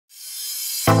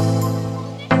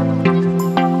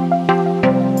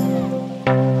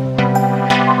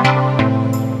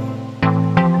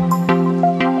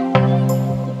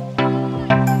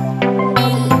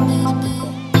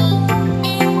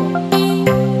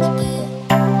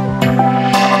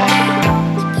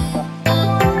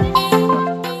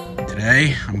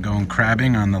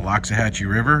crabbing on the Loxahatchee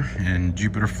River in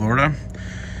Jupiter, Florida.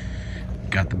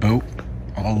 Got the boat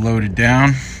all loaded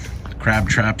down, crab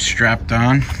traps strapped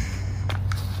on.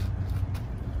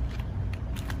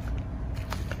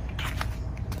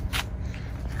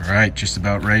 All right, just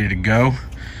about ready to go.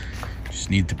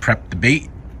 Just need to prep the bait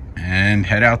and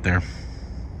head out there.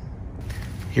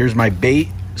 Here's my bait,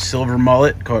 silver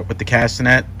mullet caught with the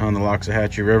castanet on the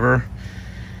Loxahatchee River.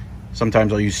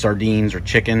 Sometimes I'll use sardines or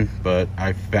chicken, but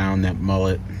I found that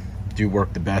mullet do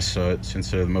work the best, since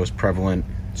they're the most prevalent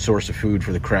source of food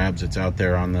for the crabs that's out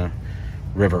there on the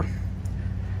river.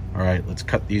 All right, let's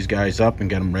cut these guys up and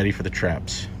get them ready for the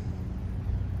traps.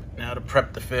 Now to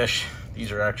prep the fish.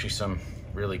 These are actually some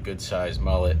really good sized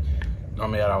mullet.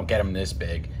 Normally I don't get them this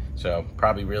big, so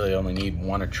probably really only need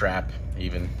one a trap,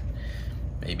 even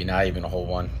maybe not even a whole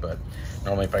one. But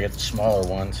normally if I get the smaller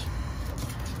ones,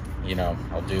 you know,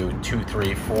 I'll do 2,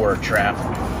 3, 4 trap.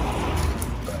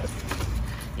 But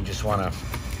you just want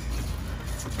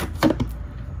to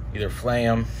either flay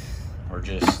them or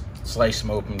just slice them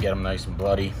open, get them nice and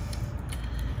bloody,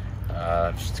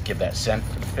 just to give that scent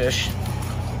to the fish.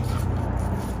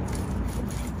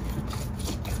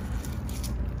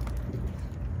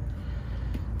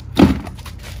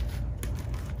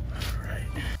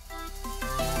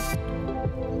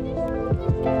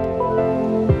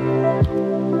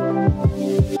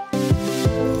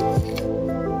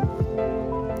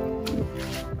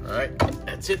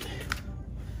 That's it.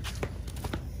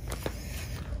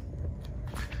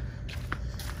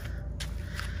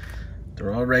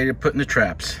 They're all ready to put in the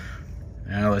traps.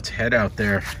 Now let's head out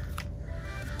there.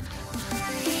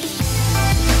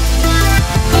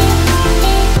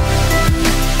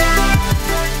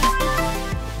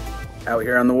 Out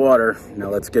here on the water. Now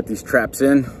let's get these traps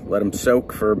in, let them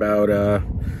soak for about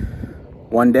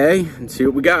 1 day and see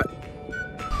what we got.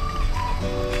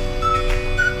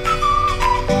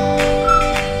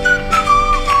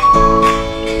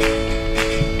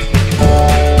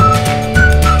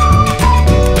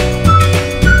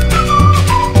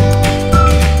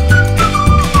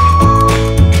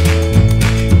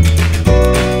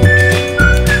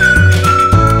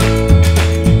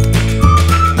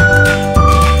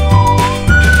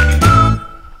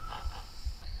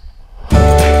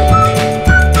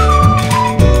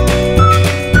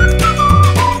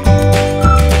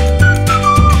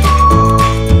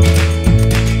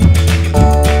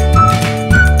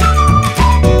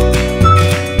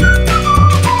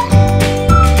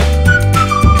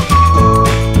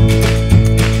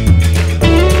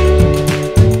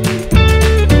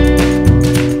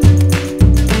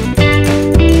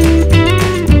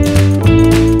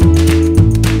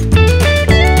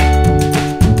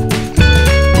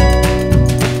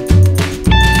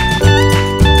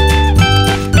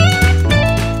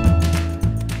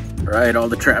 All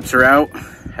the traps are out,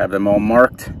 have them all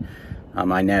marked on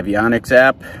my Navionics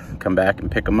app. Come back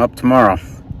and pick them up tomorrow.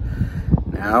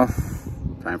 Now,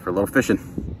 time for a little fishing.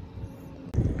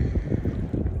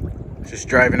 Just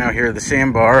driving out here to the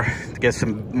sandbar to get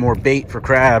some more bait for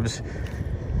crabs,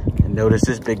 and notice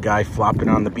this big guy flopping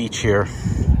on the beach here.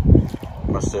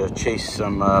 Must have chased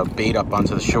some bait up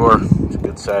onto the shore. It's a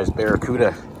good sized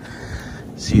barracuda.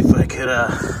 See if I could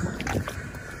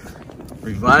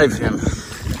revive him.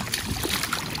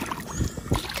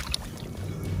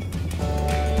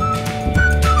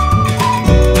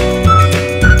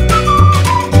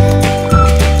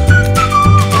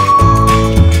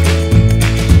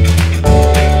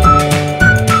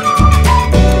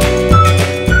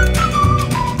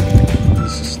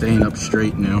 Up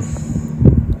straight now.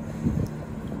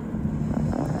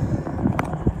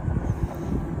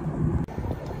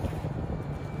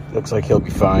 Looks like he'll be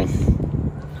fine.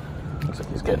 Looks like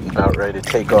he's getting about ready to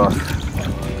take off.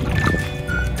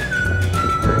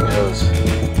 There he goes.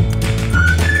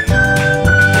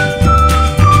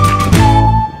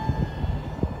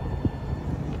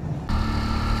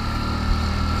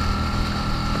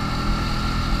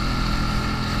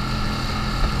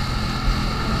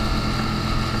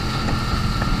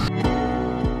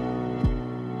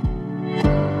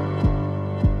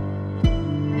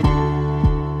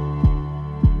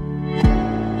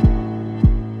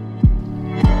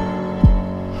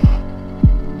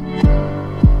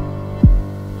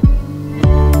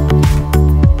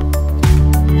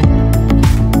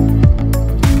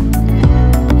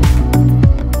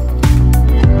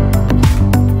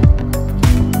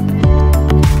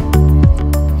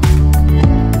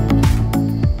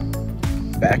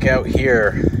 Back out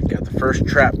here, got the first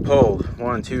trap pulled.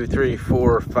 1, 2, 3,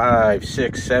 4, 5,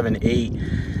 6, 7, 8,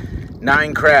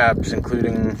 9 crabs,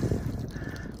 including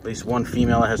At least one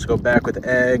female that has to go back with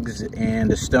eggs,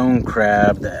 and a stone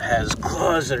crab that has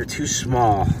claws that are too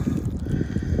small.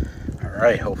 All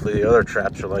right, hopefully the other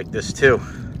traps are like this too.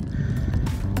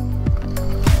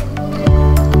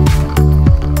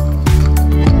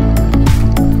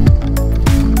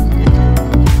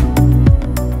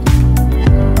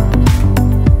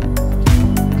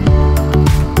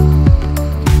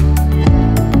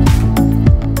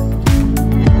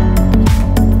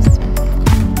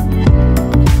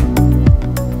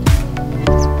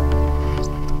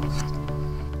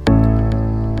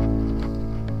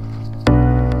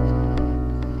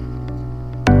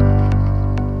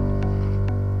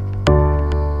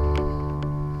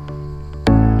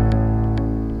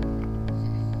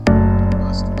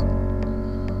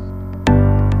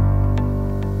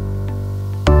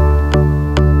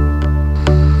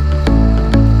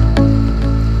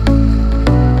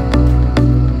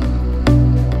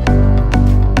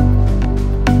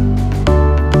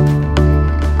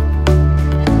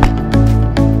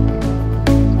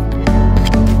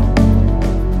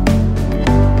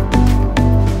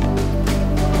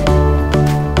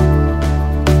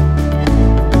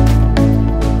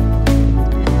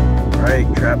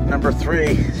 Number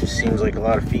 3, just seems like a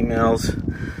lot of females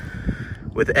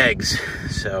with eggs.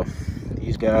 So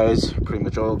these guys are pretty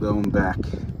much all going back,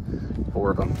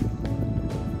 4 of them.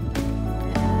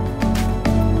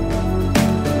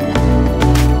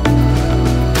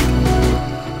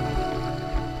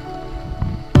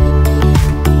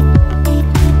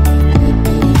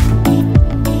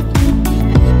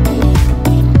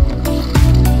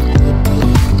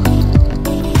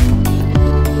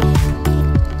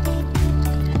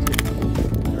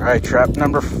 All right, trap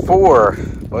number 4,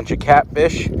 bunch of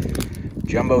catfish,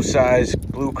 jumbo size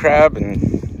blue crab,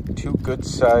 and 2 good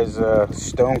size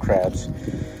stone crabs.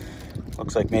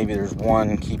 Looks like maybe there's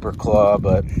 1 keeper claw,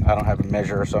 but I don't have a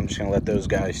measure, so I'm just gonna let those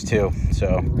guys too.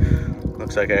 So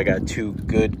looks like I got 2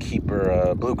 good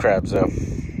keeper blue crabs though.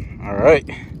 All right,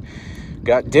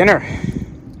 got dinner.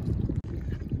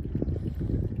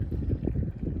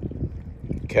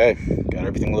 Okay, got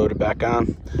everything loaded back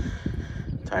on.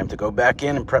 Time to go back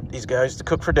in and prep these guys to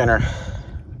cook for dinner.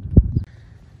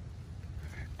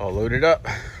 All loaded up,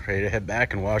 ready to head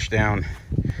back and wash down.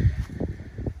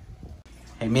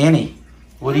 Hey Manny,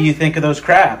 what do you think of those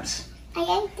crabs? I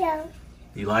like them.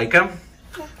 You like them?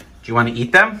 Yeah. Do you want to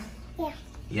eat them? Yeah.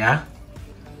 Yeah?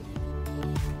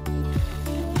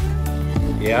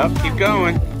 Yep, keep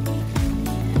going.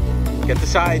 Get the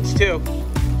sides too.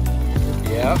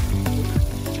 Yep.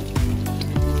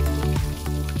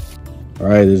 All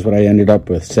right, this is what I ended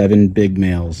up with, 7 big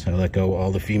males. I let go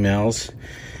all the females.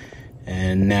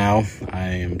 And now I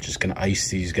am just gonna ice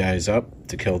these guys up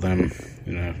to kill them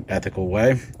in an ethical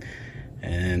way.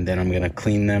 And then I'm gonna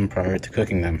clean them prior to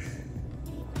cooking them.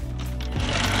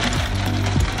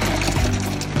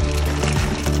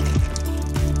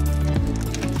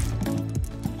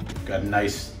 Got a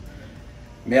nice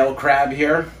male crab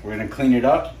here. We're gonna clean it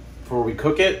up before we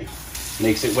cook it.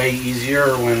 Makes it way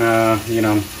easier when, you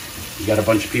know, you got a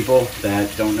bunch of people that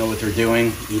don't know what they're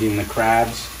doing eating the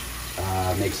crabs.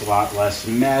 Makes a lot less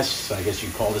mess. I guess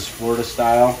you'd call this Florida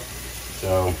style.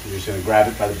 So you're just gonna grab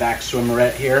it by the back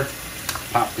swimmerette here,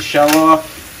 pop the shell off,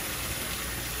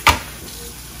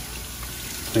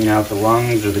 clean out the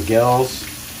lungs or the gills.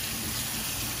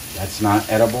 That's not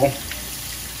edible,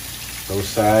 both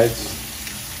sides.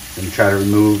 Then try to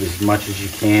remove as much as you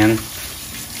can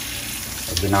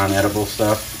of the non-edible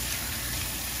stuff.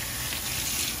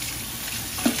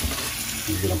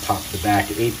 You're gonna pop the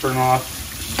back apron off.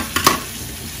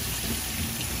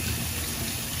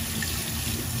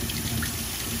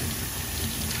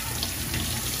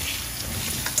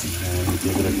 And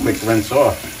give it a quick rinse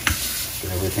off.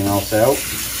 Get everything else out.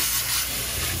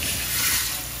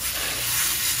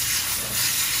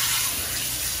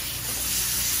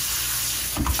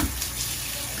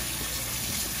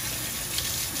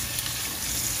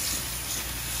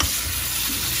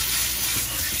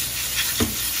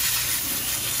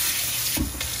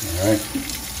 All right,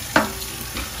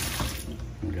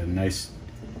 we got a nice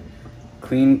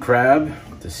clean crab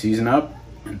to season up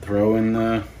and throw in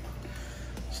the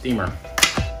steamer.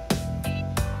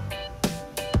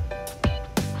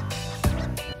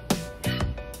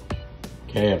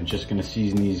 Okay, I'm just gonna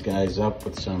season these guys up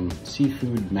with some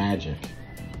seafood magic.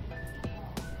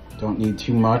 Don't need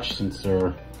too much since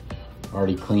they're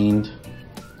already cleaned.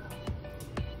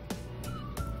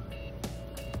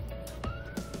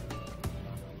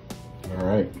 All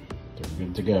right, they're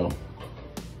good to go.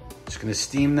 Just gonna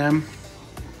steam them.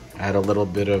 Add a little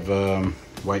bit of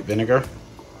white vinegar.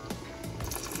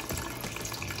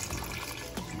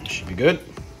 That should be good.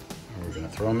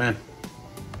 throw them in.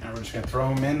 Now we're just gonna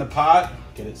throw them in the pot,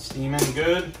 get it steaming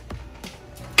good.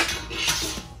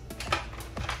 Just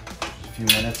a few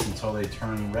minutes until they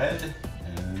turn red,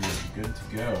 and we're good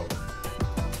to go.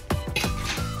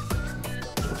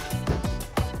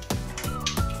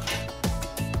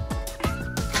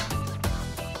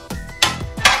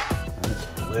 Let's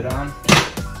put the lid on.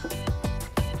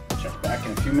 Check back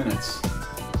in a few minutes.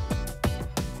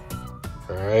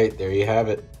 All right, there you have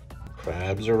it.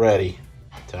 Crabs are ready.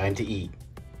 Time to eat.